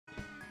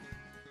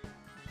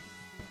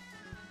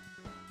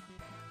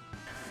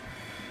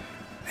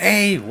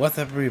Hey, what's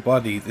up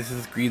everybody? This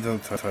is Green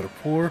on Title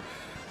 4.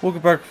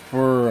 Welcome back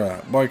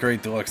for Mario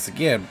Kart Deluxe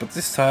again, but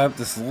this time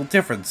this is a little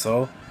different,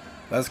 so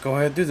let's go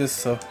ahead and do this.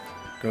 So,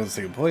 go to the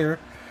second player.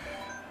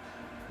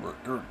 We're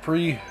go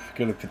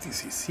to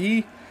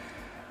 50cc,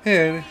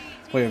 and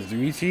play as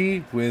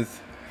Luigi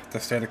with the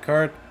standard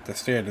kart, the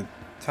standard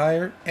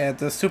tire, and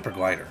the super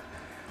glider.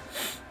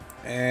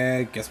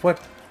 And guess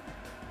what?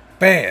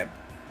 Bam!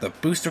 The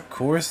booster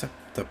course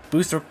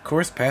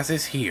pass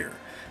is here.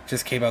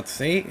 Just came out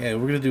today,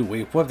 and we're gonna do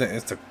wave 1. That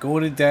is the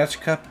Golden Dash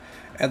Cup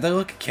and the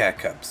Lucky Cat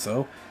Cup.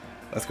 So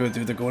let's go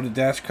do the Golden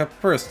Dash Cup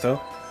first.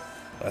 So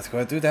let's go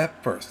ahead and do that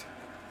first.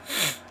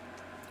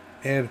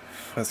 And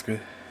let's go.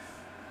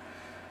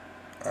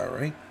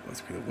 Alright,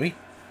 let's go wait.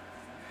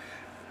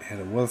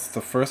 And what's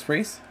the first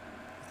race?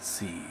 Let's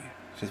see.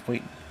 Just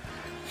wait.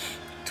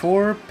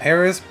 Tour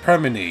Paris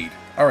Promenade.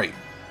 Alright.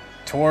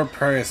 Tour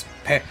Paris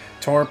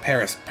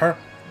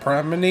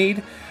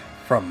Promenade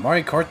from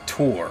Mario Kart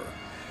Tour.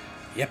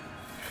 Yep.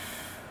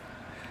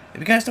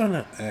 If you guys don't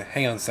know,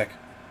 hang on a sec.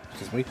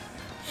 Just wait.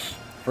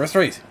 First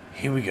race.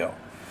 Here we go.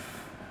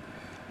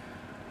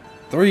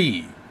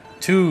 3,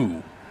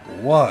 2,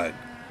 1,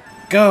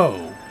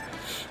 go.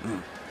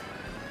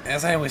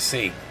 As I always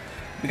say,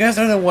 if you guys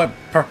don't know what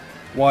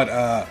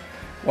Mario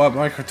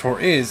Kart Tour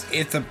is,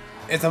 it's a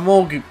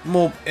Mario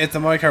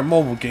Kart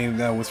mobile game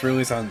that was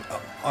released on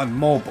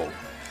mobile,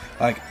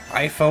 like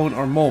iPhone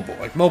or mobile,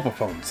 like mobile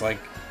phones, like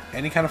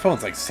any kind of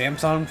phones, like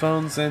Samsung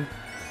phones and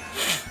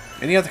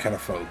any other kind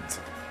of phones.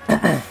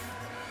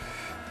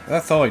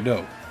 That's all I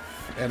know.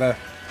 And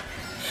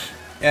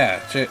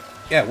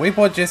yeah, Wave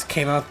 1 just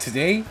came out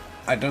today.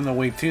 I don't know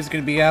Wave 2 is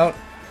gonna be out.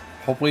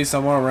 Hopefully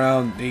somewhere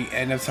around the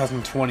end of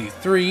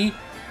 2023.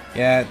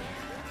 Yeah,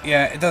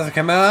 it doesn't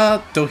come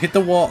out. Don't hit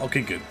the wall.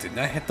 Okay, good. Did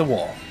not hit the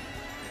wall.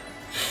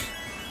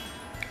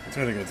 It's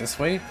gonna go this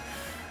way.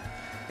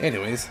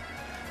 Anyways,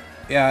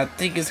 yeah, I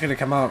think it's gonna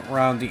come out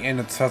around the end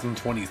of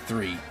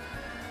 2023.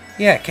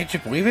 Yeah, can't you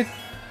believe it?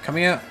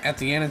 Coming out at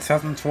the end of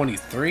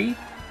 2023?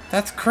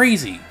 That's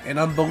crazy and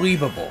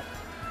unbelievable.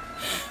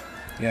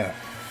 Yeah.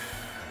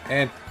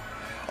 And,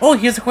 oh,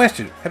 here's a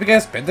question. Have you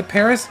guys been to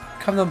Paris?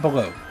 Comment down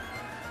below.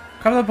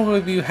 Comment down below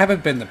if you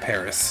haven't been to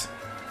Paris.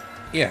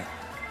 Yeah.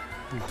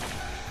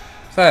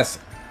 So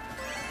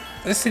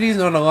this city is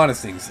known a lot of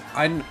things.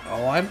 I'm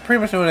pretty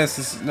much known as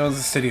the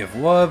city of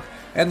love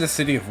and the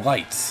city of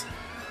lights.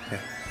 Yeah.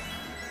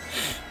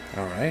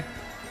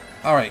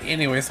 Alright,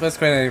 anyways, let's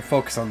go ahead and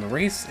focus on the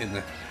race in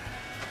the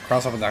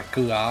crossover that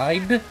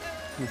glide.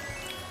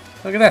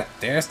 Look at that.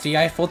 There's the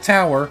Eiffel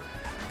Tower.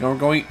 And we're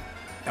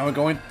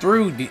going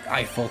through the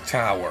Eiffel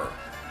Tower.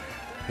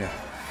 Yeah.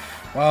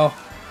 Well.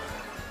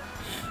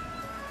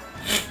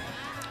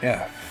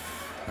 Yeah.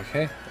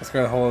 Okay. Let's go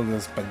ahead and hold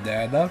this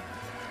banana.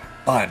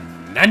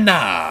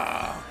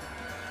 Banana.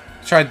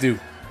 Try to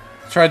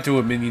do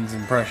a Minions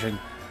impression.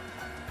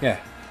 Yeah.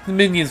 The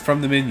Minions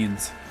from the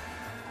Minions.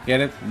 Get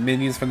it?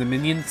 Minions from the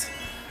Minions.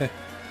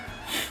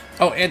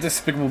 Oh, and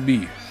Despicable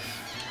Me.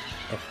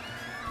 Oh.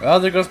 Well,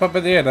 there goes my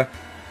banana.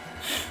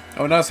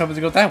 Oh, now it's time to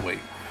go that way.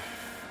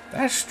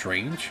 That's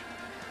strange.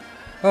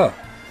 Oh.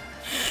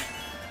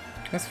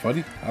 That's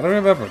funny. I don't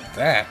remember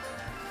that.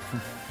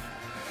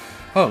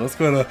 Oh, let's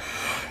go to...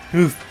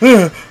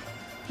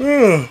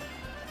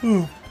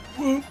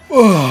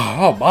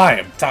 Oh my,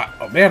 I'm tired.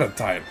 Oh man, I'm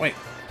tired. Wait.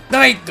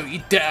 No, don't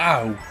eat that.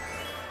 Ow.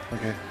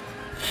 Okay.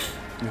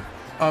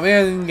 Oh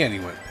man, I didn't get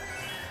anyone.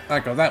 I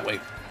go that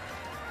way.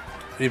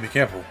 Need to be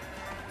careful.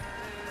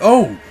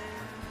 Oh!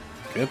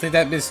 Good thing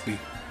that missed me.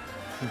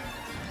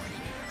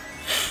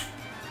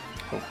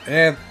 Oh,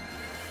 and...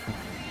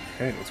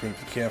 Okay, let's go be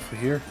careful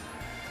here.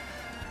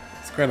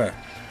 Let's go to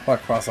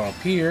cross up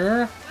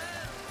here.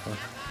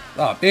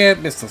 Oh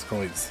man, missed those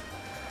coins.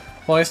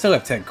 Well, I still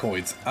have 10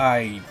 coins.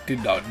 I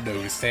did not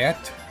notice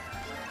that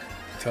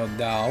till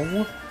now.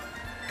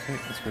 Okay,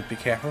 let's go be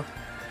careful.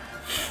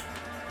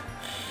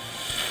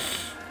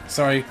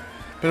 Sorry,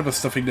 bit of a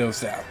stuffy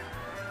nose now.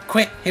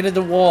 Quit hitting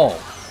the wall.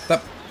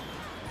 Stop.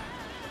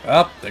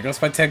 Oh, there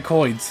goes my 10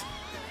 coins.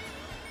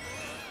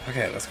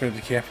 Okay, let's go be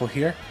careful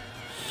here.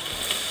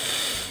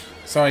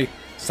 Sorry,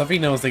 stuffy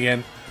nose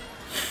again.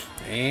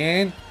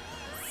 And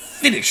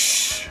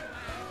finish.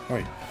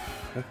 Alright,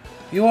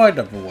 you are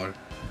number 1.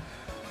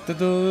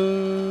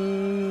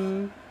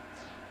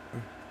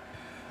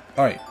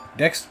 Alright,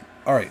 next.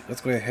 Alright,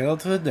 let's go ahead and head on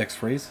to the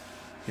next race.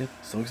 Yep,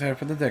 so excited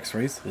for the next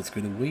race. Let's go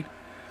to wait.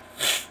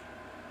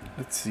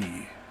 Let's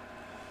see.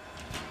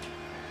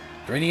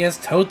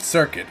 3DS Toad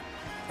Circuit.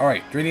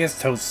 Alright,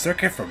 3DS Toad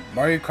Circuit from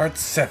Mario Kart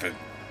 7.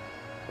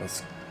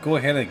 Let's go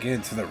ahead and get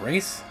into the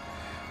race.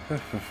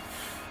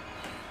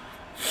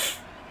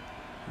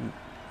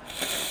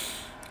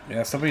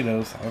 Yeah, somebody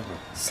knows.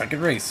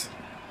 Second race.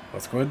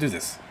 Let's go ahead and do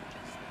this.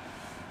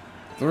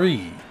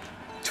 3,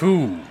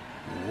 2,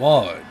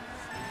 1,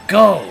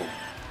 go!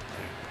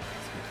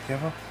 Be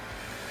careful.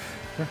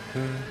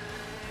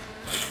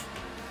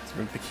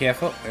 Be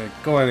careful.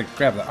 Go ahead and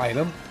grab the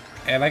item.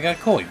 And I got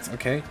coins,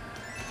 okay.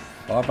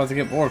 Well, I'm about to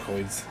get more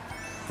coins.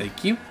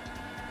 Thank you.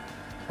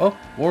 Oh,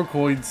 more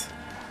coins.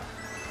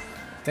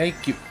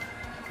 Thank you.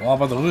 Well,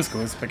 I'm about to lose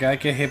coins, but I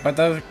get hit by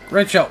the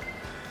red shell.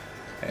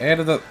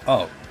 And the...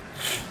 Oh.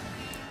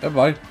 Never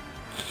mind.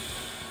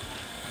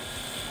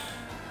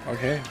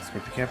 Okay, let's go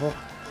be careful.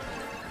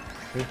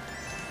 Okay.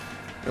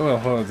 We'll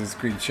hold this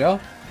green shell,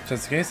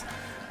 just in case.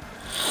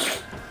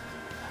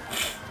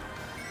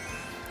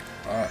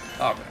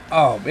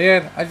 Oh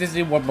man, I just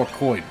need one more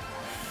coin.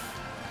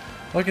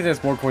 Look at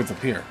there's more coins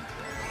up here.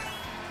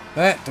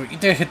 Don't you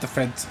dare hit the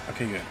fence.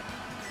 Okay, good.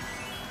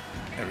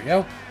 There we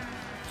go.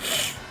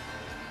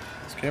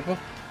 Just careful.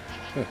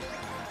 Good.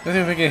 Let's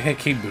see if I can hit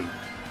King Boo.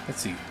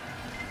 Let's see.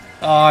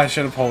 Oh, I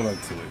should have pulled on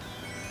to it.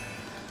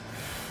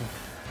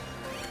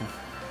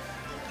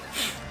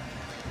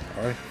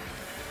 Alright.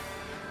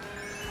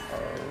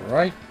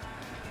 Alright.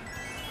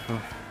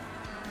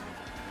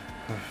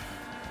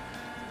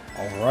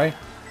 Alright.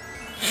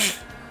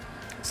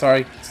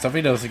 Sorry,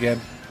 stuffy nose again.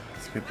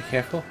 Let's be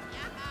careful.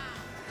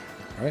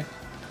 Alright.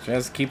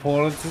 Just keep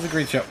holding to the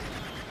green shell.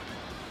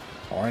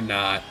 Or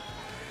not.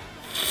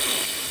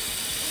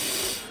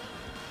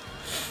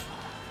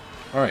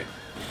 Alright.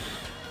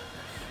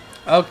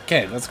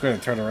 Okay, let's go ahead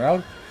and turn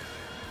around.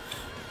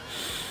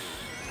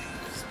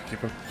 Just keep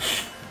him.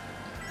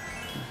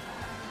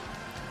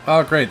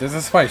 Oh great, there's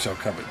a spy shell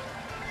coming.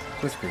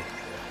 That's great.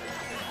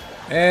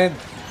 And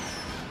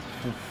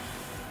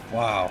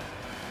wow.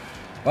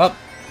 Well,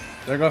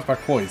 there goes my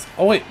coins.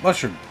 Oh wait,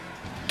 mushroom.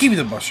 Give me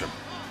the mushroom.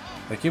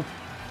 Thank you.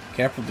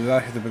 Careful, do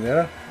not hit the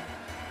banana.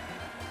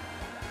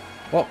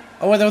 Well,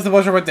 oh wait, that was the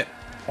mushroom right there.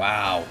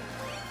 Wow.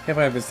 Can't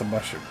believe I missed the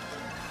mushroom.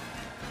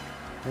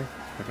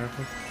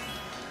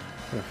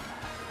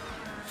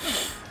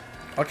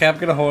 Okay, I'm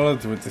gonna hold on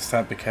to it this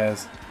time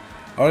because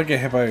I want to get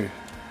hit by.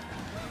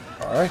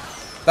 Alright.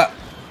 That.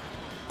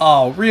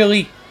 Oh,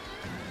 really?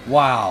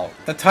 Wow.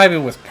 The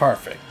timing was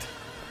perfect.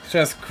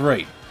 Just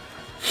great.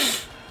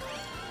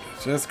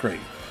 Just great.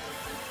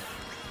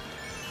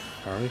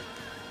 Alright.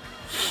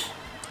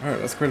 Alright,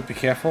 let's go to be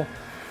careful.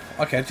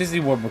 Okay, I just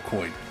need one more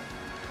coin.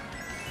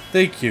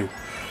 Thank you.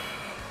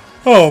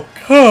 Oh,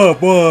 come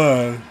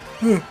on.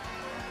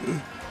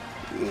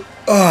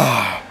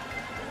 Ah.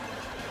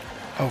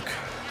 Okay.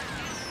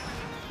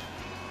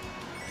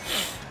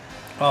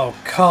 Oh,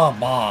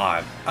 come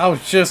on. I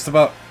was just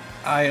about...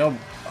 I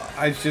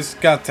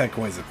just got 10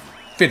 coins and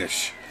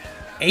finish.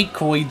 8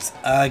 coins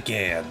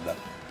again.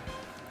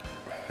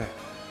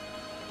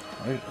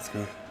 Alright, let's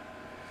go.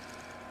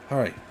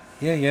 Alright.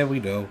 Yeah, we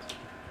know.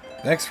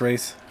 Next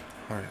race.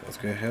 Alright, let's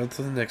go ahead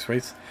to the next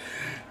race.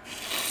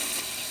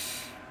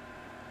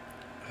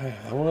 I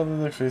wonder what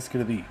the next race is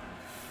going to be.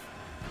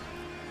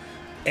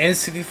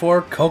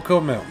 N64 Cocoa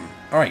Mountain.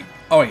 Alright.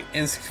 Oh wait,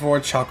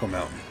 N64 Choco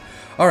Mountain.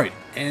 Alright,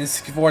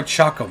 N64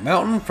 Choco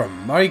Mountain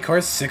from Mario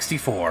Kart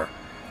 64.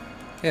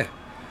 Yeah.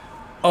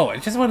 Oh, I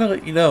just want to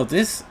let you know,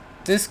 this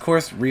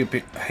course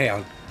reappeared. Hey,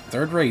 on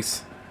third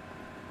race.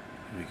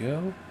 Here we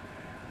go.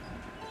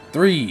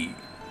 3,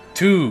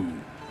 2,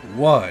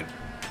 1,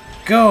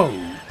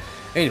 go!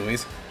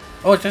 Anyways,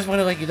 oh, I just want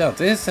to let you know,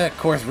 this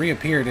course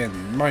reappeared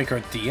in Mario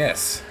Kart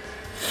DS.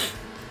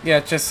 Yeah,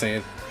 just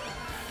saying.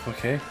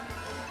 Okay.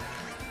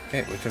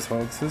 Okay, which is what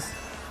this is.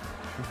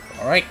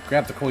 Alright,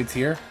 grab the coins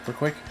here, real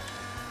quick.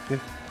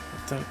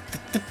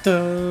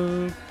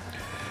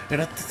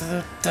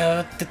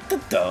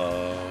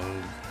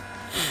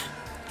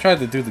 Trying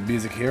to do the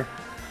music here.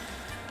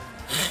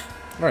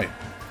 Alright.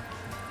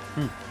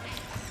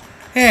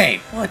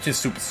 Hey, watch this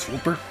super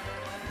swooper.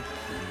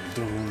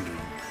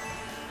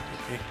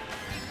 Okay.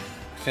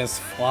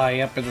 Just fly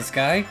up in the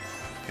sky.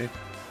 Okay.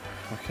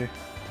 Okay.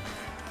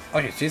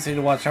 Okay, just need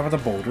to watch out for the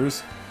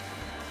boulders.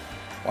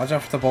 Watch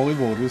out for the bowling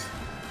boulders.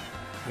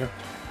 Yeah.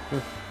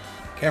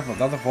 Careful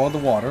not to fall in the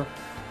water.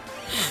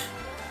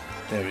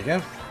 There we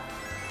go.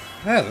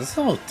 Yeah, this is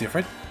a little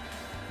different.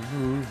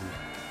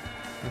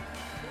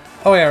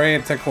 Oh yeah, I already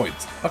had 10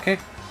 coins. Okay.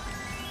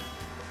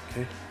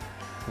 Okay.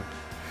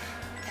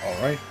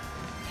 Alright.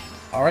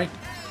 Alright.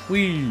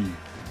 Whee!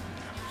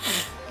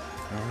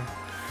 Alright.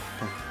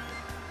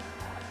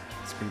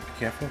 Let's be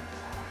careful.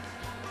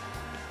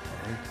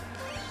 Alright.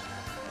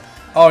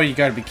 Oh, you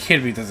gotta be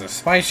kidding me. There's a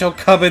spy shell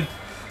coming.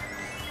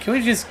 Can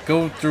we just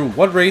go through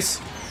one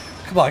race?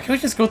 Come on, can we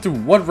just go through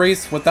one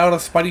race without a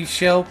spiny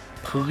shell?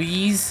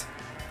 Please?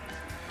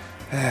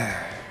 Okay.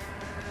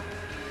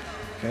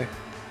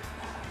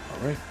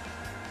 Alright.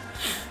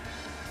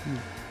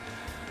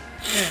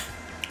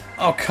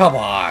 Oh, come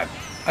on.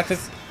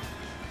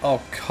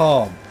 Oh,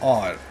 come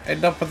on.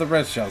 Enough with the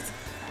red shells.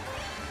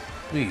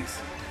 Please.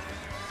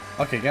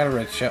 Okay, got a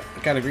red shell.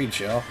 Got a green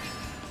shell.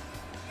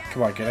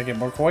 Come on, can I get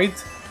more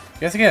coins?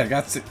 Yes, again. I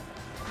got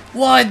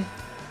one.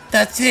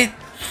 That's it.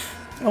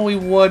 Only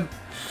one.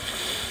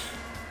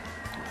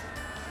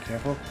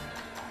 Careful.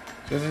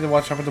 Just need to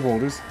watch out for the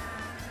boulders.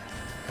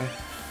 Okay.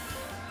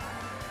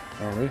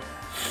 Alright.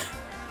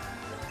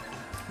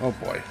 Oh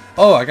boy.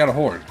 Oh, I got a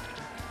horde.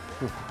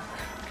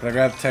 Can I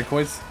grab 10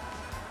 coins?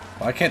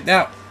 Well, I can't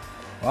now.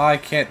 Well, I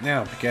can't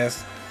now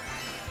because...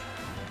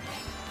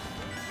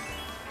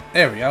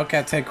 There we go.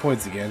 Got 10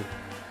 coins again.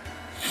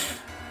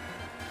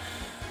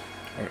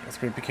 Alright, Let's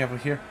go be careful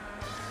here.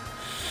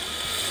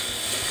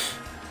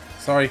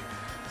 Sorry.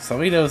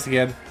 Somebody knows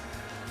again.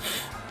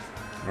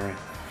 Alright.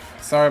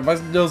 Sorry, my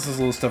nose is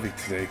a little stuffy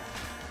today.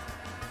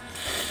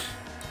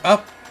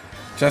 Up!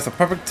 Just a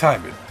perfect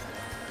timing.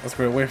 Let's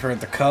go wait for it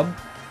to come.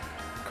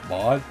 Come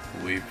on.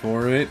 Wait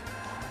for it.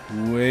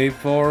 Wait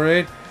for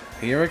it.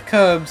 Here it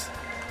comes.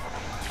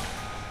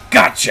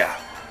 Gotcha!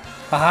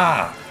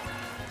 Haha!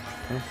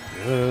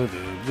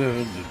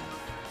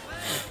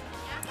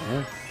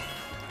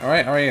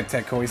 Alright,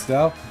 10 coins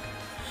now.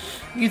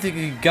 You think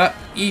you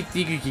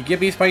can get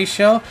me a spicy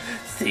shell?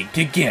 Think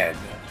again.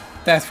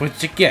 That's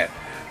what you get.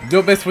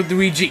 Don't mess with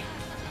Luigi.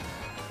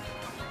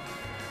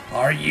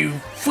 Are you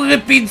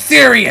flipping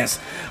serious?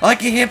 I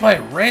get hit by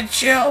a red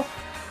shell?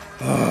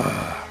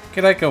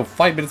 Can I go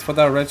 5 minutes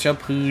without a red shell,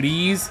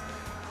 please?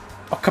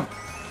 Oh, come.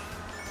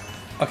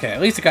 Okay, at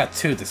least I got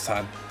 2 this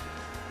time.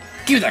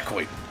 Give me that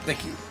coin.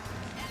 Thank you.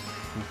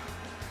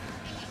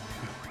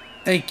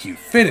 Thank you.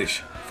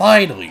 Finish.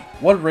 Finally.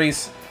 1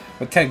 race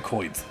with 10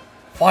 coins.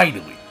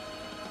 Finally.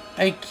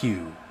 Thank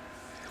you.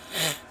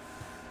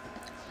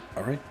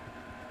 Alright.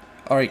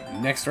 Alright,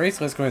 next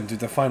race. Let's go ahead and do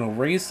the final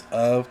race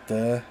of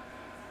the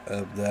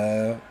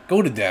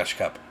Golden Dash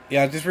Cup.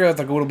 Yeah, I just realized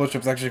the Golden Bush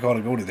is actually called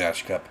a Golden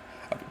Dash Cup.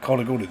 Called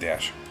a Golden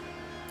Dash.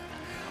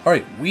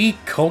 Alright, Wii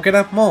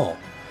Coconut Mall.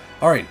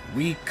 Alright,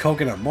 Wii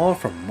Coconut Mall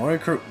from Mario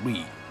Kart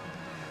Wii.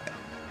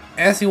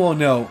 As you all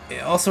know,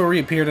 it also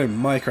reappeared in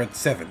Mario Kart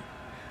 7.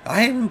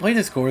 I haven't played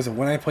this course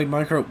when I played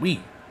Mario Kart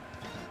Wii.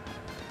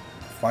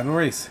 Final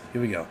race.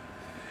 Here we go.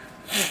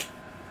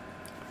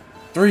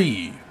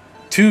 3,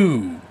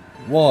 2,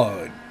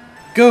 1,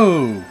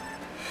 go!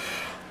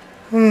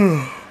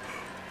 Oh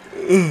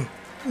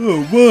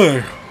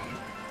my!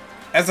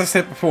 As I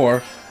said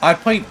before, I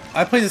played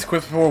this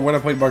course before when I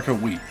played Mario Kart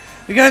Wii.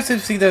 You guys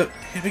have seen the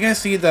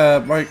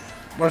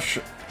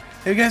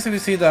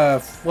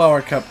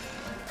Flower Cup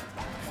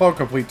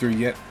playthrough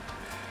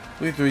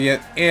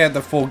yet, and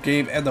the full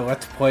game and the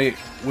Let's Play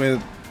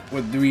with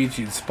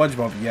Luigi and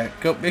SpongeBob yet,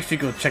 make sure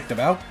you go check them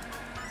out.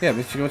 Yeah,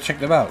 make sure you go check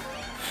them out.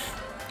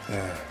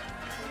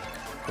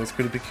 Let's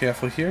go to be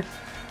careful here.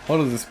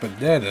 Hold on this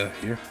banana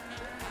here.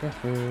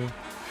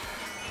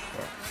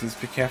 Just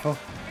be careful.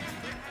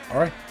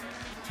 Alright.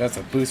 That's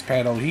a boost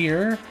panel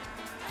here.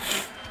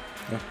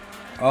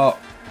 Oh,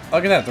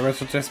 look at that. The rest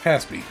will just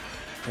pass me.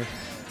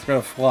 It's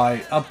gonna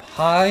fly up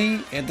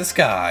high in the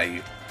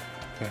sky.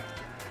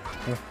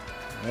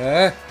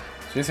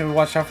 Just have to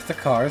watch out for the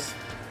cars.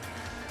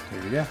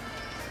 There we go.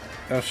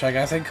 Those shy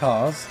guys in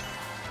cars.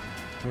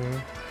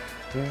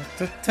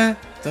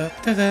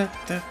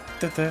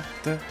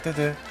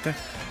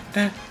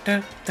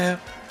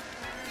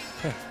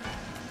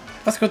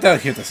 Let's go down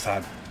here this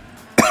time.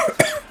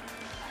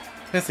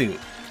 Let's see.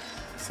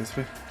 Is this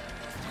way?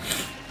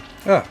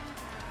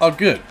 Oh,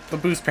 good. The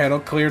boost panel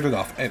cleared it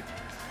off. And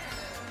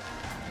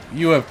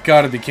you have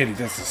got to be kidding.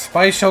 There's a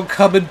spy show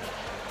coming.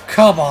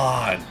 Come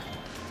on.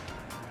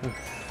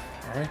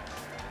 Alright.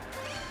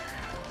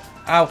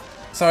 Ow.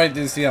 Sorry I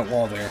didn't see that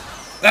wall there.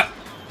 Ah.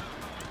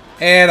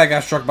 And I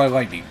got struck by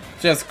lightning.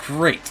 Just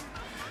great.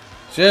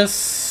 Just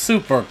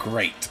super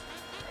great.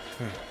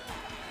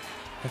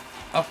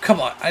 Oh, come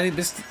on. I didn't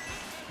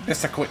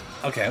miss a quick.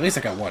 Okay, at least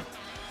I got 1.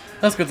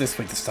 Let's go this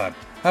way this time.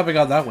 Haven't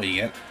gone that way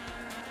yet.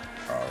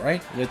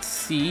 Alright, let's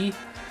see.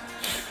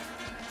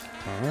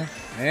 Alright,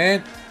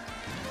 and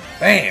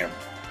bam!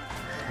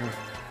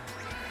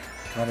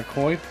 Got a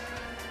coin.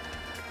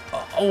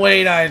 Oh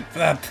wait,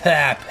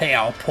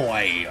 pale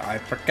boy. I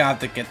forgot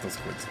to get those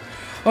coins.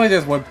 Oh,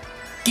 there's 1.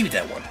 Give me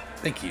that 1.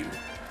 Thank you.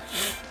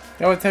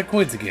 Now I 10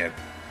 coins again.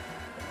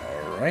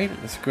 Alright,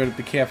 let's go to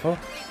be careful.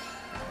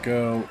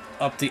 Go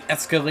up the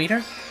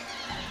escalator.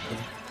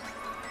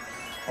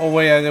 Oh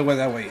wait, I went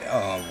that way.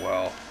 Oh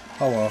well.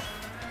 Oh well.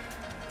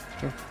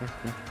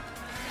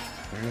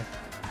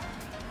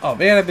 Oh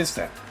man, I missed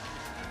that.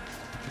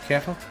 Be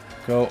careful.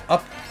 Go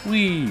up.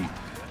 Wee.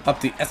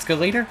 Up the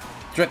escalator.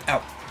 Direct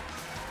out.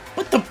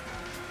 What the?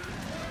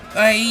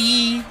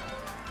 Aye.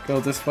 Go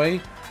this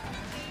way.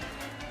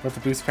 Where the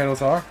boost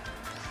panels are.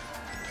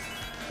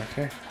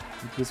 Okay.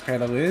 The boost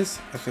panel is.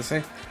 I should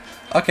say.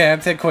 Okay, I'm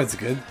 10 coins.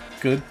 Good.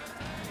 Good.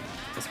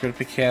 Let's go to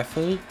be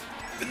careful.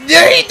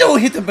 Hey, don't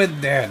hit the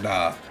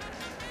banana.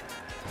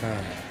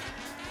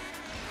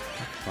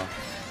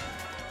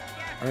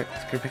 Alright,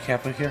 let's go be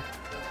careful here.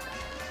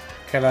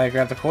 Can I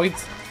grab the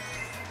coins?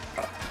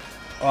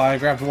 Oh, I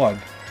grabbed 1.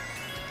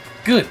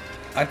 Good.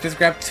 I just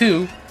grabbed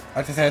 2.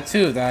 I just had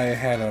 2 that I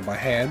had on my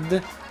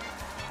hand.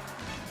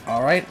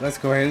 Alright, let's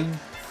go ahead and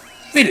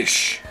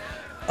finish.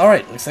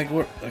 Alright, looks like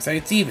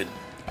it's even.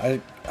 I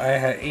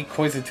had 8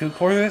 coins in 2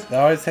 courses.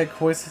 Now I have 10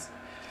 coins.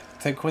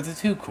 10 coins in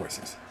 2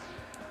 courses.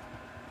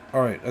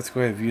 Alright, let's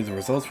go ahead and view the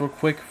results real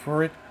quick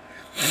for it.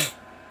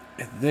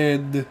 And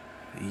then,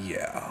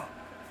 yeah.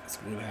 Let's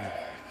go ahead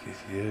and get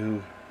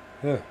you.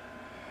 Let's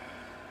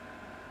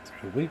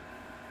go wait.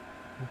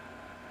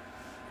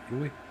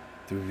 Wait.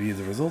 To review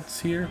the results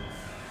here.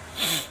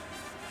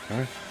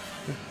 Alright.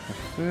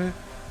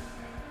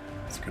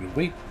 Let's go to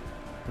wait.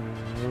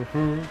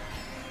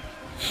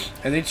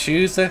 And they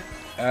choose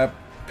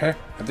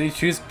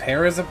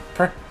Paris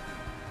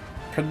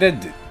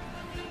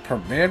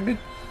Permanent?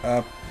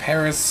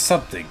 Paris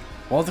something.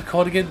 What was it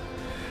called again?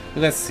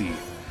 Let's see.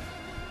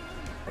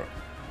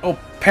 Oh,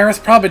 Paris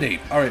Promenade.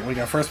 Alright, we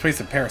got first place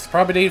in Paris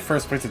Promenade,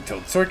 first place in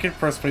Toad Circuit,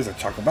 first place in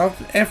Choco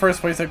Mountain, and first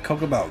place in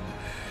Cocoa Mountain.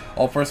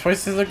 All first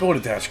places in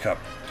Golden Dash Cup.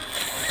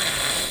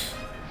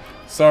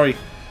 Sorry.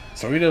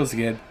 Sorry nose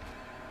again.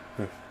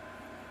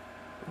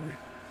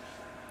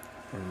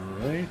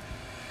 Alright.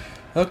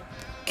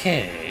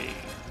 Okay.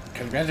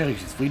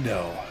 Congratulations, we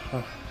know.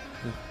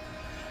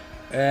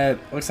 And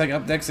looks like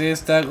up next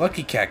is the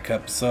Lucky Cat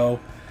Cup, so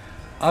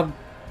I'll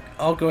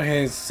go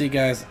ahead and see you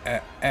guys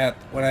at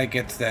when I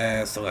get to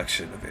the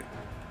selection of it.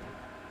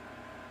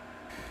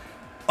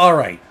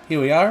 Alright, here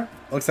we are.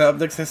 Looks like up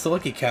next is the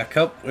Lucky Cat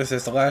Cup. This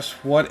is the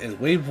last one in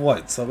Wave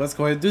 1, so let's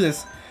go ahead and do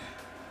this.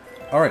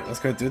 Alright, let's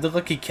go ahead and do the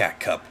Lucky Cat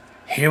Cup.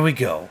 Here we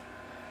go.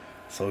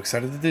 So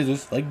excited to do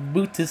this, like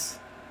Bootus.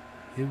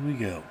 Here we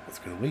go. Let's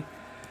go away.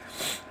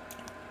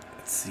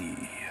 Let's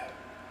see.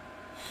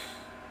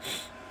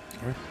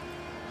 Alright.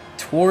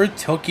 Tour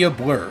Tokyo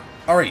Blur.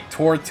 Alright,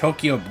 Tour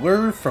Tokyo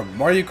Blur from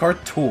Mario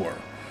Kart Tour.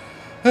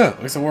 Huh,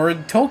 looks like we're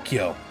in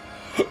Tokyo.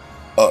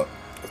 Looks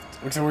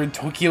like we're in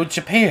Tokyo,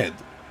 Japan.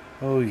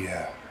 Oh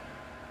yeah.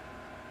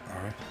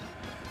 Alright.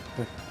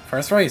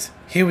 First race.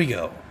 Here we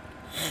go.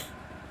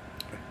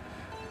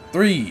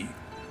 3,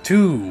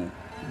 2,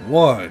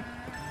 1,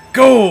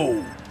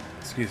 go!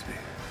 Excuse me.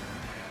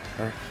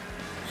 Alright.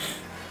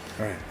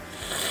 Alright.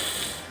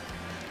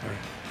 Alright.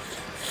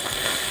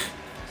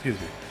 Excuse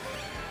me.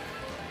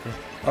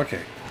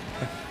 Okay.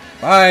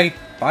 Bye!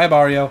 Bye,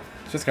 Mario.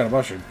 Just got a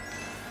mushroom.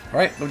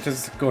 Alright, let's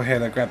just go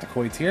ahead and grab the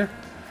coins here.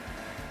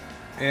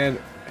 And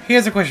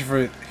here's a question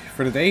for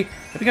today.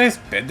 Have you guys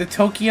been to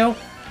Tokyo?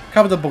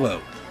 Comment down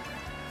below.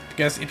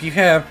 Because if you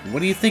have,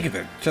 what do you think of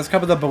it? Just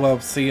comment down below.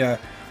 See,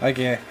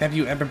 have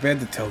you ever been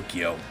to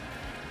Tokyo?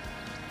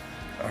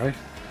 Alright.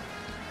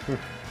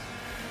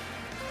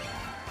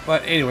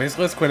 But anyways,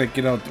 let's go ahead and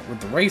get on with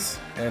the race.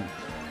 And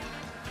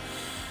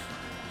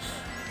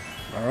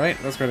alright,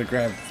 let's go ahead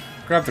and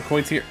grab the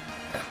coins here.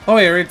 Oh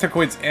wait, I already took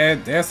coins,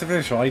 and there's the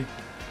finish line.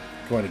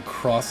 Go ahead and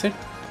cross it.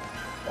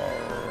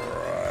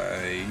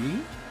 Alright.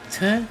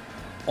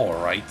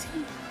 Alrighty.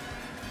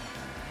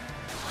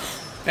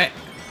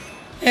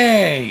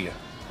 Hey!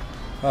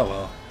 Oh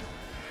well.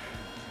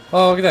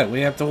 Oh, look at that.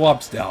 We have the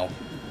Wumps now.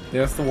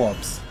 There's the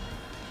Wumps.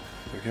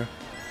 There we go.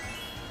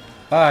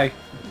 Bye.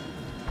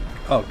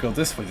 Oh, go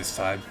this way this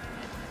time.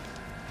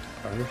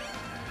 Alright.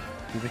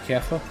 Be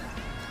careful.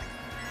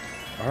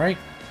 Alright.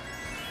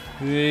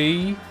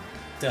 Hey.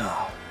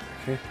 Duh.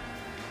 Okay.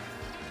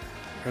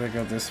 We're gonna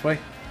go this way.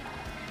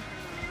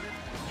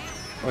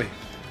 Wait.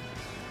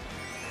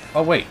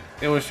 Oh, wait.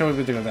 It was showing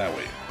me to go that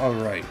way.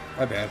 Alright.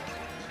 My bad.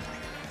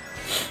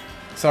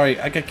 Sorry,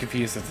 I get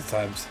confused at the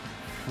times.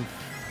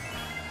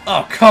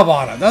 Oh, come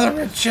on. Another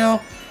red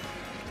shell?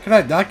 Can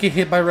I not get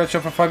hit by red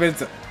shell for 5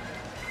 minutes?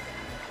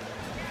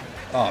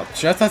 Oh,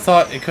 just I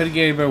thought it couldn't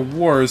get even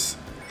worse.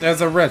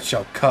 There's a red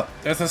shell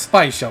there's a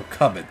spice shell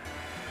coming.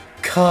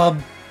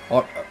 Come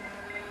on.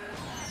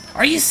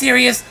 Are you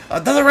serious?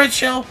 Another red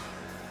shell?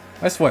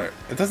 I swear,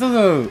 if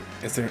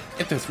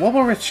there's one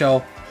more red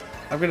shell,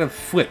 I'm gonna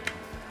flip.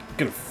 I'm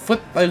gonna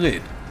flip my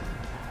lid.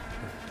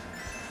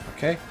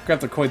 Okay, grab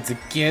the coins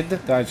again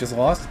that I just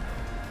lost.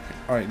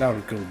 Alright, now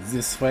we'll go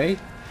this way.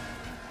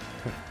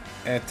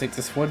 And take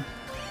this one.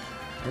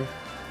 You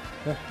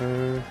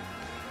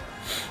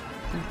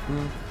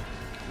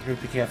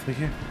gotta be careful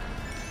here.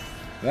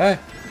 Ah,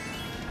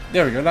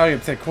 there we go, now you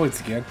have to take coins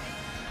again.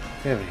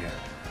 There we go.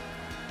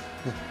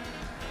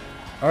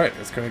 Alright,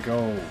 it's gonna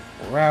go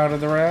round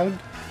and around.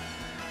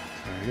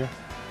 There we go.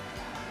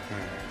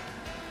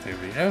 There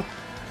we go.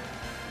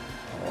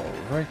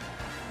 Alright.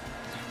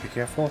 Be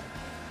careful.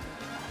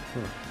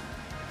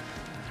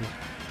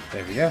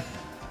 There we go.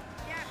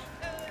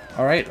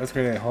 Alright, let's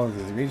go ahead and hold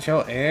the green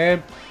shell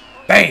and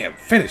BAM!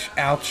 Finish!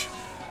 Ouch!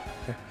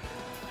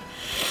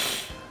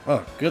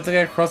 Oh, good thing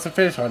I crossed the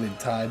finish line in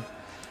time.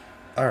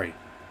 Alright.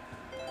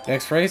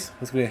 Next race.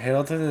 Let's go ahead and head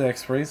on to the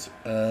next race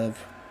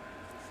of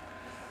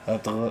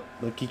the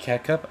Lucky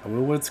Cat Cup. I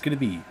wonder what it's gonna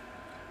be.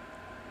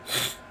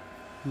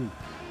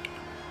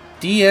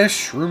 DS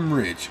Shroom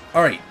Ridge.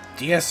 Alright,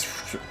 DS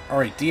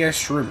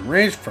Shroom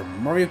Ridge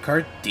from Mario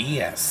Kart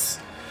DS.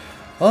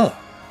 Oh,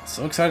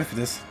 so excited for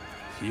this.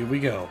 Here we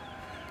go.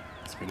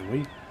 It's gonna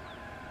wait.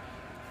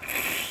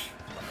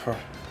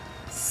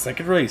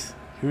 Second race.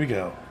 Here we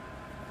go.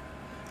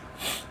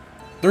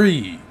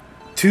 3,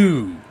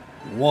 2,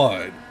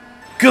 1,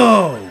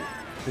 go!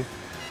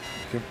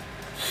 Okay.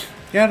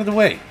 Get out of the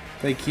way.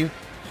 Thank you.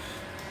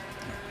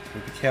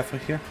 Be careful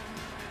here.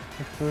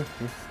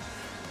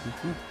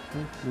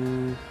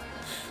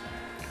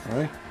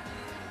 Alright.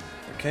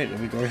 Okay, let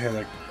me go ahead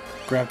and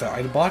grab the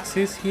item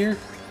boxes here.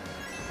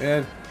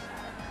 And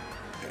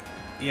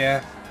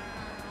yeah.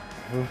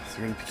 So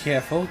we're gonna be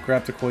careful.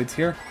 Grab the coins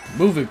here.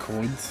 Moving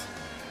coins.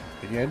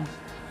 Again.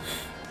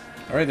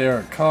 Alright, there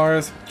are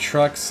cars,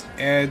 trucks,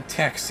 and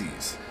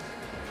taxis.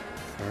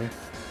 Alright.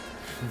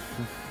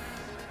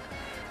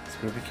 Let's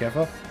go be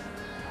careful.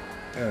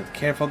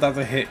 Careful not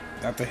to hit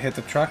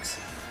the trucks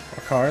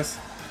or cars.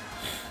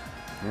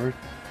 Alright.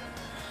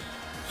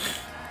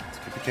 Let's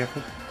be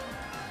careful.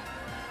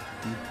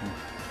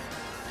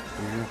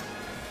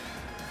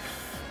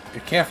 Be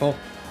careful.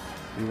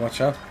 You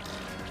watch out.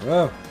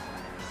 Whoa.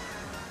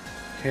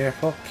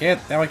 Careful.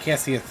 Now I can't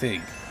see a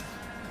thing.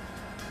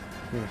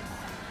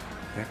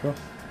 Careful.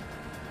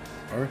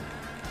 Alright.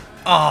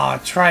 Ah,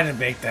 trying to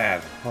make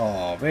that.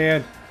 Oh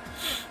man.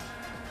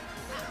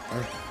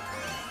 Alright.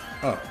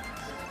 Oh.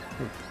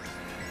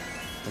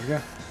 There we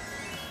go.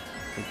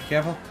 Be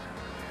careful.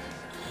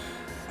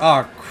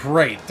 Oh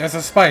great. There's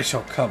a spy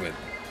show coming.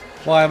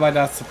 Why am I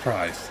not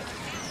surprised?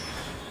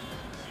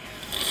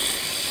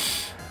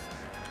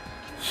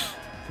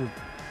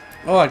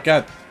 Oh, I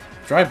got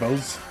dry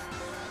bones.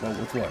 Well,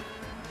 with what?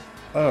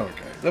 Oh,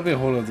 okay. Let me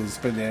hold on those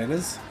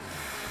bananas.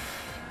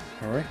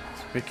 Alright,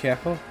 be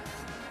careful.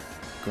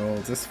 Go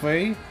this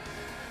way.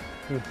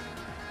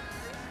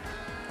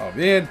 Oh,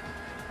 man.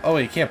 Oh,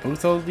 wait, you can't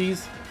boost all of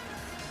these?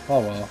 Oh,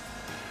 well.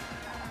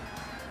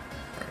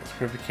 Alright,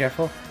 let's be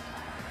careful.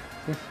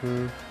 Let's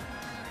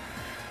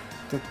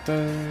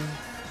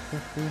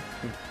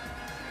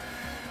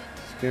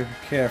be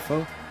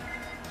careful.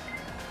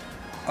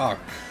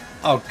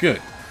 Oh,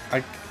 good.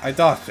 I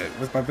dodged it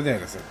with my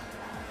bananas in.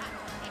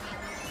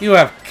 You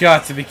have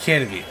got to be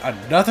kidding me.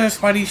 Another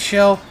Spidey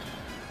shell?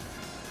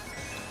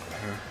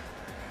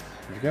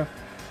 There we go.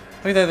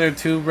 Look at that,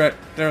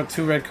 there are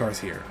two red cars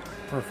here.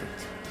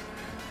 Perfect.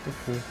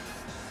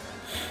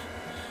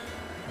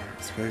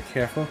 Let's be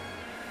careful.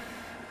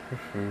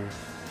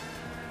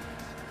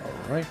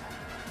 Alright.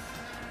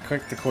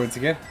 Click the coins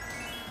again.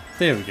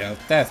 There we go.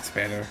 That's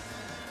better.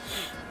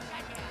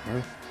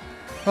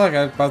 Oh, I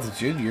got Bowser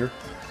Jr.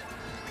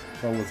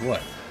 Well, with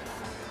what?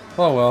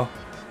 Oh, well.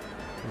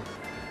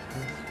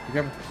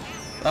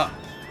 Ah.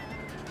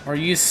 Are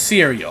you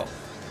cereal?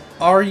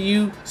 Are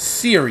you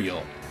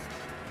cereal?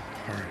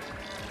 Alright.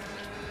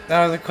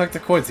 Now I collect the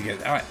coins again.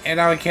 And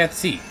now I can't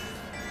see.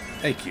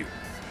 Thank you.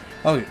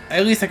 Okay,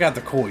 at least I got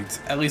the coins.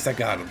 At least I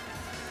got them.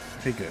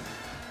 Okay, good.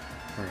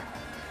 Alright.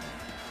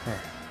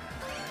 Alright.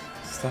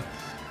 Stop.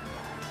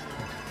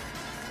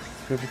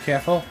 Be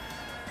careful.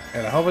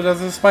 And I hope it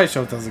doesn't, the spy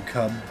show doesn't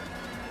come.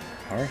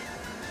 Alright.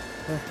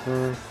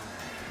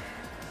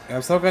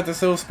 I'm still got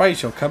this little spy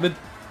show coming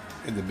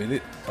in the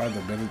minute, by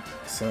the minute,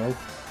 so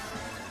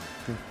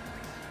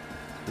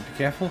be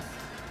careful.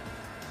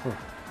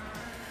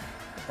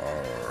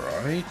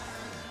 Alright.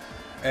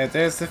 And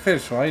there's the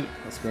finish line.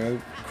 Let's go ahead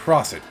and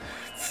cross it.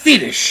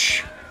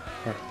 Finish!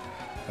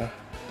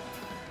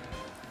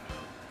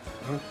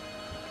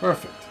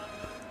 Perfect.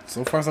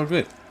 So far, so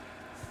good.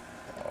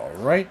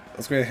 Alright,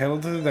 let's go ahead and head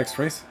on to the next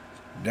race.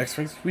 Next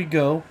race we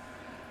go.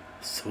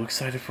 So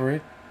excited for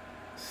it.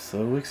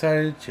 So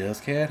excited,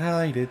 just can't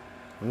hide it.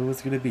 What's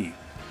it gonna be?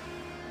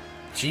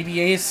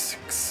 GBA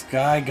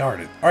Sky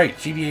Garden. Alright,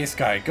 GBA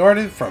Sky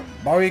Garden from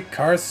Mario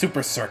Kart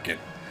Super Circuit.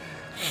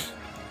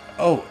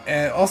 Oh,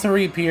 and also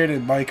reappeared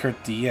in Mario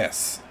Kart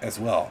DS as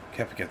well.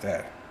 Can't forget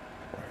that.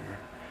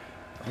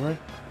 Alright.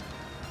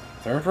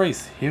 Third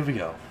race, here we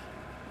go.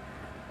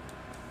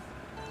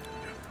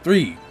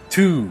 3,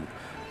 2,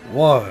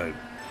 1,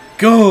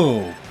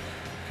 go!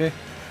 Okay.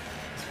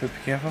 Let's be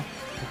careful.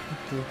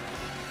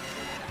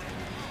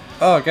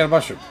 Oh, I got a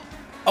mushroom.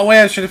 Oh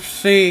wait, I should have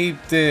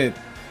saved it.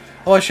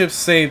 Oh, I should have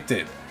saved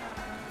it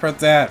for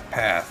that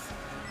path.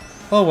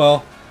 Oh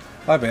well.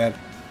 My bad.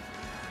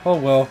 Oh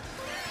well.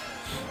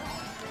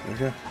 There we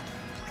go.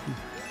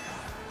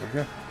 There we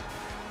go.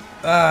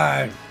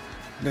 Ah, I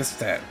missed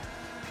that.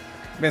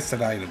 Missed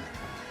an item.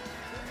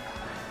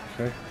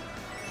 Okay.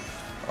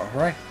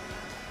 Alright.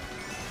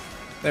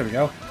 There we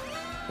go.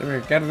 There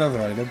we go. Got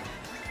another item.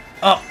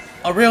 Oh!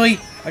 Oh really?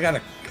 I got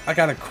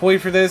a coin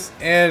for this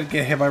and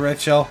get hit by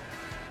red shell.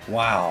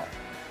 Wow.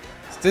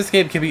 So this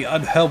game can be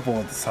unhelpful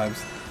at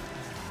times.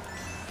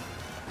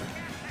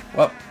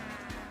 Well.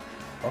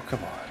 Oh,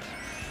 come on.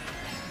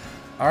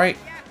 Alright.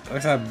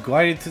 Looks like I'm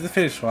gliding to the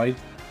finish line.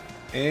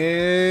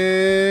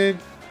 And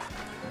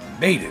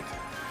made it.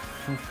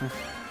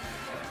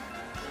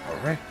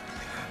 Alright.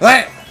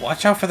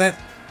 Watch out for that.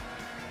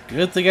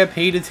 Good thing I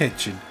paid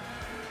attention.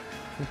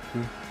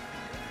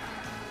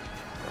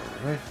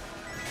 Alright.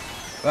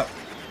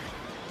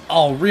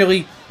 Oh,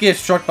 really? Get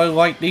struck by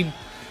lightning?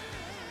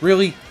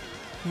 Really?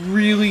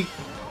 Really?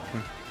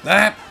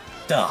 Ah!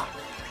 Duh!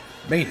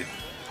 Made it.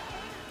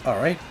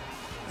 Alright.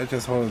 Let's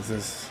just hold on to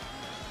this.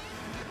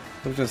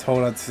 Let's just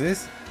hold on to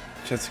this.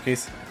 Just in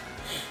case.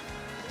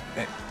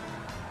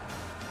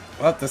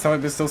 Well, that's how I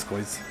missed those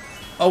coins.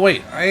 Oh,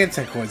 wait. I had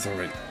 10 coins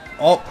already.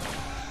 Oh.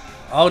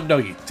 Oh, no,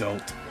 you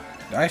don't.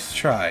 Nice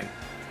try.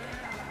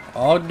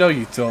 Oh, no,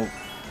 you don't.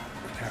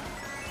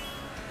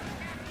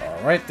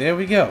 Alright, there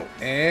we go.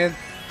 And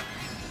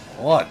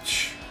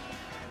launch.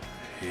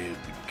 Here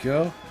we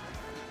go.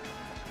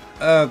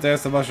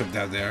 There's the mushroom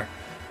down there.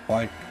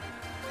 Like,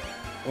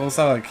 well, it's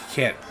not like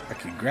I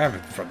can grab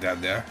it from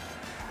down there.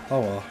 Oh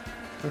well.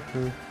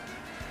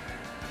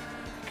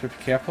 Be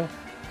careful.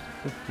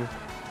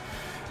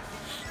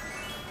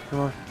 Come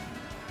on.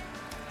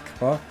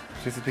 Come on.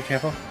 Just be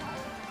careful.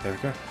 There we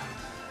go.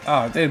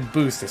 Oh, it didn't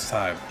boost this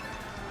time.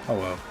 Oh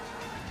well.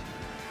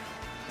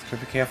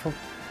 Just be careful.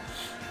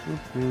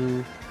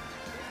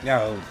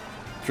 Now I'll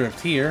drift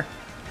here.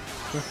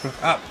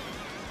 Up.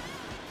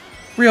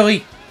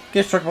 Really?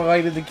 Get struck by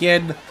lightning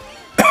again.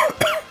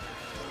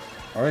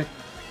 Alright.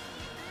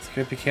 Let's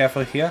go be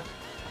careful here.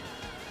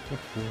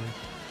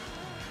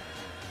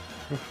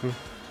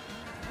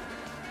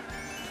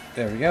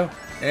 There we go.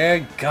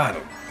 And got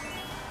him.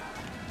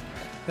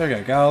 There we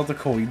go. Got all the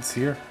coins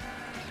here.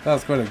 Now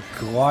let's go to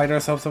glide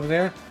ourselves over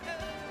there.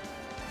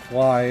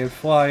 Flying,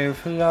 flying,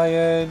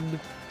 flying.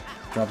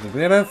 Drop the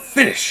banana.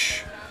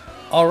 Finish!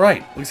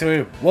 Alright. Looks like we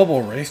have one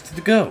more race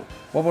to go.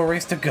 One more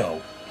race to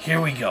go. Here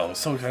we go.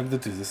 So excited to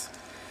do this.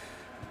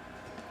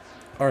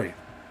 Alright.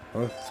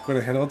 Well, let's go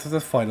to head on to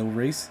the final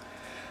race.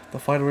 The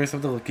final race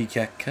of the Lucky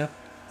Cat Cup.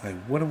 I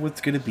wonder what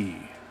it's going to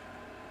be.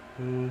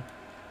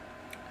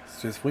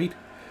 Let's just wait.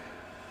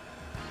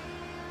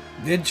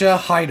 Ninja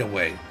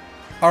Hideaway.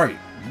 Alright.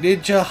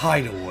 Ninja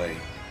Hideaway.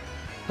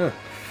 Huh.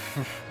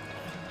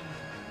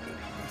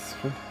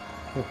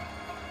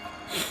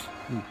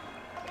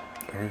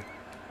 Alright.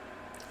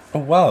 Oh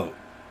wow.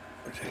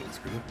 Okay, let's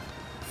go.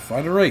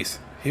 Final race.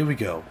 Here we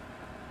go.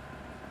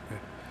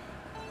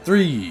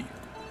 3,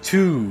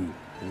 2,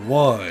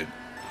 1,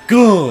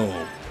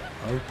 go!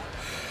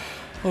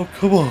 Oh,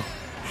 come on.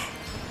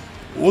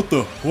 What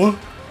the? What?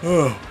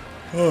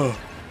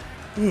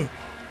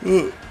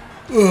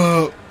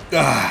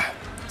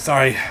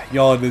 Sorry,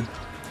 yawning.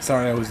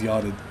 Sorry, I was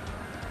yawning.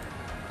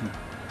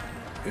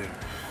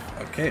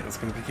 Okay, let's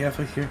go be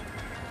careful here.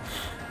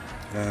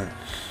 Okay.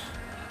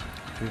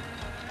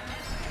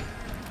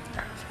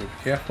 Let's go be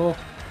careful.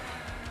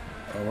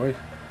 Oh, wait.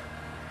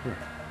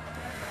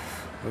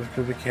 Let's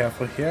go be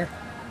careful here.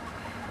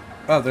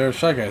 Oh, there are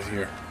Shy Guys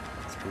here.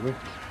 It's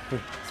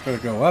gonna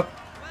go up.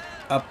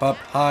 Up, up,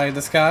 high in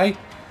the sky.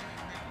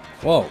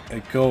 Whoa,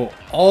 and go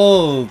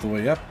all the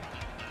way up.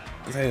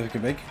 Is that what I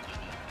can make?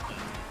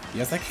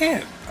 Yes, I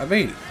can. I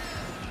made it.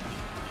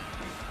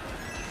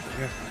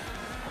 Okay.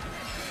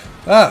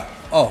 Ah!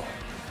 Oh.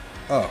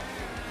 Oh.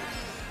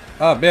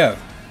 Oh, man.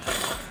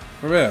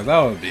 For man,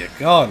 that would be a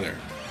goner.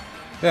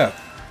 Yeah.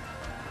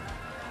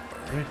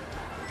 Alright.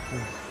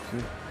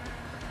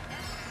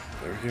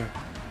 There we go.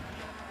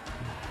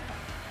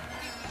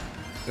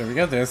 There we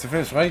go, there's the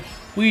finish, right?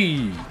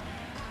 Whee!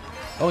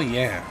 Oh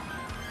yeah.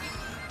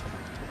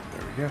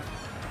 There we go.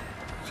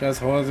 Just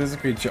hold on to this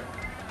green shell.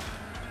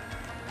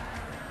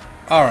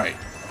 Alright,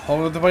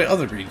 hold on to my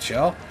other green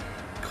shell.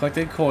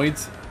 Collecting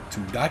coins.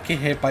 Do not get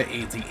hit by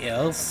anything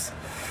else.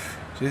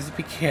 Just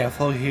be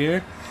careful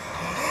here.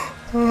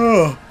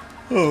 Oh,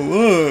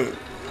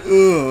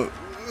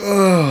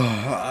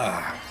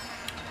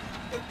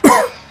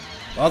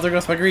 well, there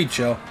goes my green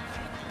shell.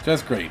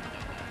 Just great.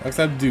 Looks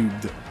like I'm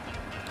doomed.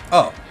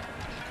 Oh,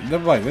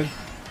 never mind then.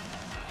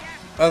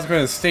 I was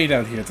going to stay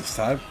down here this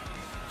time.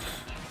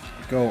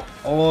 Go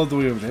all the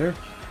way over there.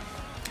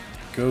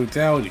 Go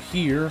down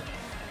here.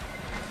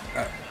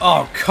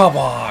 Oh, come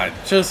on!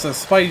 Just a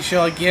spidey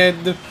shell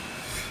again?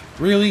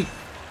 Really?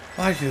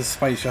 Why does the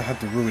spidey shell have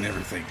to ruin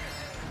everything?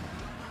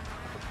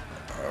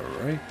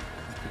 Alright.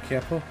 Be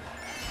careful.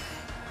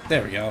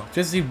 There we go.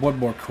 Just need one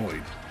more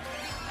coin.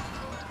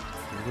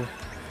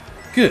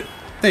 Good.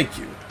 Thank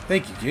you.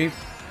 Thank you, Gabe.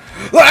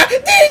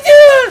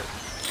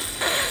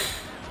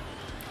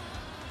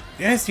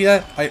 Yeah, see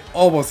that? I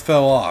almost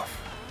fell off.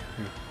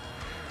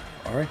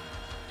 Alright.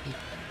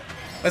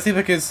 Let's see if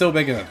I can still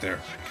make it up there.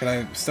 Can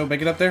I still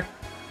make it up there?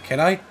 Can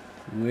I?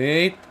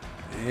 Wait.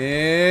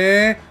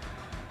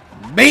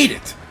 Made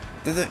it!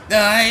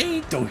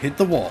 I don't hit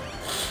the wall.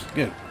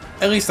 Good.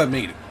 At least I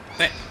made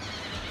it.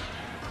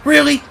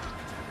 Really?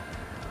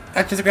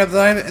 I just grabbed the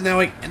diamond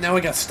and now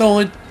I got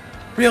stolen?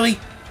 Really?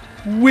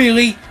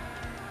 Really?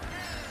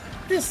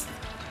 Just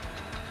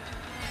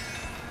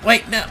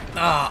wait, no.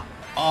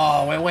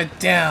 Oh, it went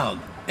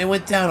down. It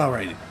went down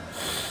already.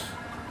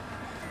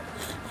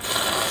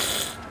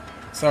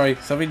 Sorry,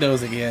 somebody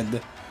knows again.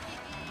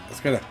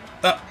 It's gonna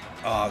up.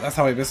 Oh, that's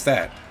how I missed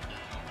that.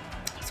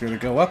 It's gonna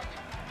go up,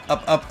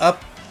 up, up,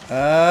 up,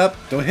 up.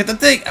 Don't hit the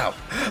thing. Ow!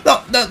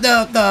 No, no,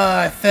 no, no!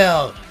 I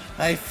fell.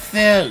 I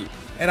fell,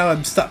 and now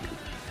I'm stuck.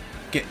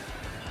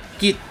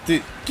 Get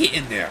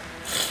in there.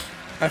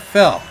 I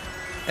fell,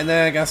 and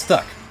then I got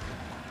stuck.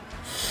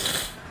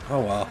 Oh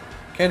well,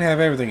 can't have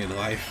everything in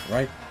life,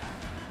 right?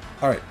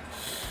 All right,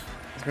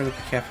 let's go to be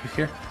careful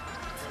here.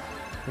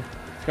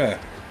 Okay,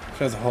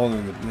 there's a hole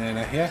in the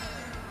banana here.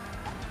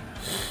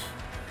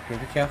 Be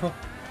careful.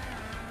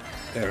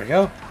 There we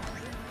go.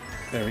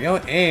 There we go,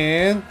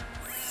 and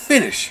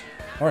finish.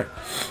 All right,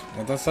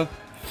 well that's done.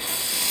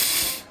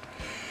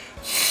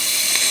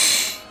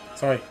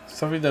 Sorry,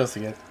 somebody knows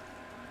again.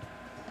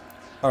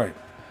 All right,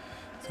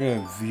 let's go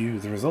and view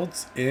the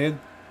results and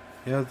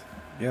the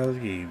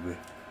game.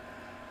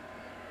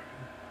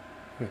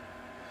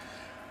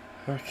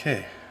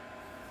 Okay.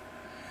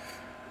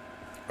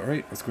 All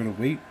right, let's go to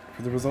wait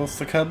for the results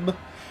to come.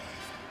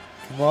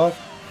 Come on.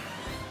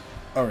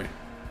 Alright.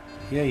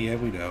 Yeah,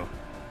 we know.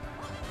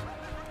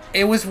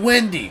 It was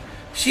Wendy!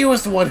 She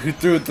was the one who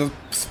threw the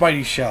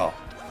Spidey shell.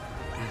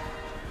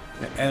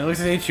 And it looks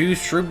like they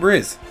choose True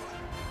Briz.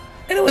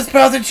 And it was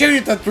Bowser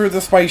Jr. that threw the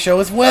Spidey shell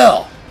as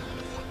well!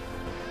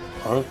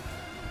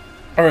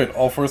 Alright,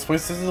 all first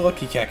places is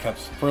Lucky Cat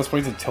Cups. First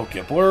place is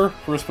Tokyo Blur,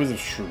 first place is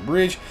True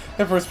Bridge,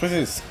 and first place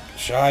is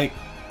Sky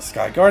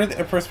Garden,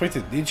 and first place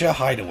is Ninja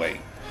Hideaway.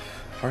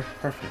 Alright,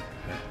 perfect.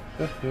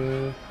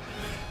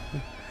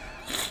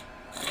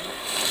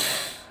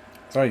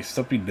 Sorry,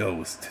 stumpy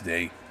nose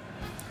today.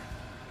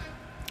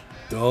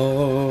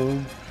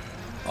 Dumb.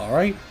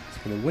 Alright,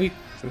 just gonna wait.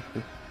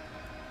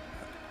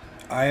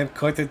 I have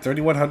collected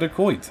 3,100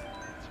 coins.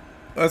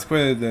 Let's go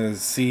ahead and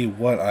see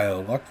what I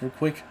unlocked real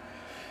quick.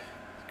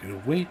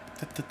 Gonna wait.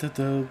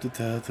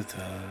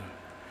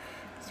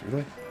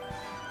 Really?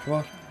 Come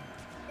on.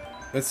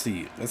 Let's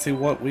see. Let's see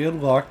what we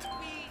unlocked.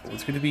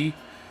 What's gonna be?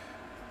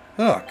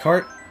 Ah,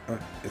 Kart.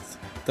 It's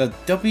the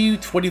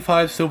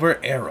W25 Silver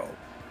Arrow.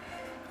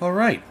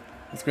 Alright.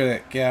 Let's go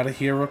get out of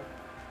here.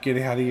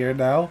 Get out of here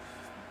now.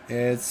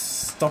 And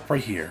stop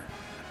right here.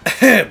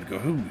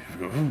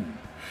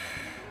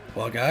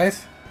 Well,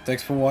 guys,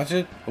 thanks for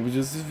watching. Hope you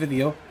enjoyed this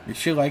video. Make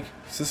sure you like,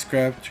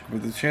 subscribe, check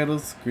out the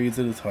channels. Greens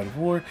at the Time of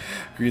War,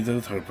 Greens at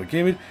the Time of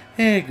Gaming,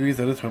 and Greens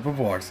at the Time of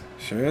Box.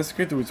 Sure, that's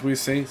great. That's what we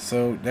say.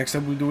 So next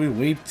time we're doing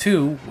Wave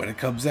 2 when it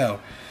comes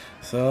out.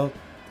 So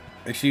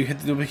make sure you hit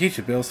the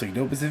notification bell so you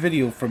don't miss a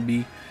video from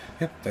me.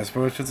 Yep, that's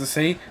pretty much what to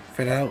say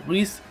for now at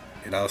least.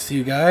 And I'll see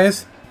you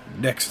guys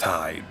next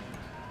time.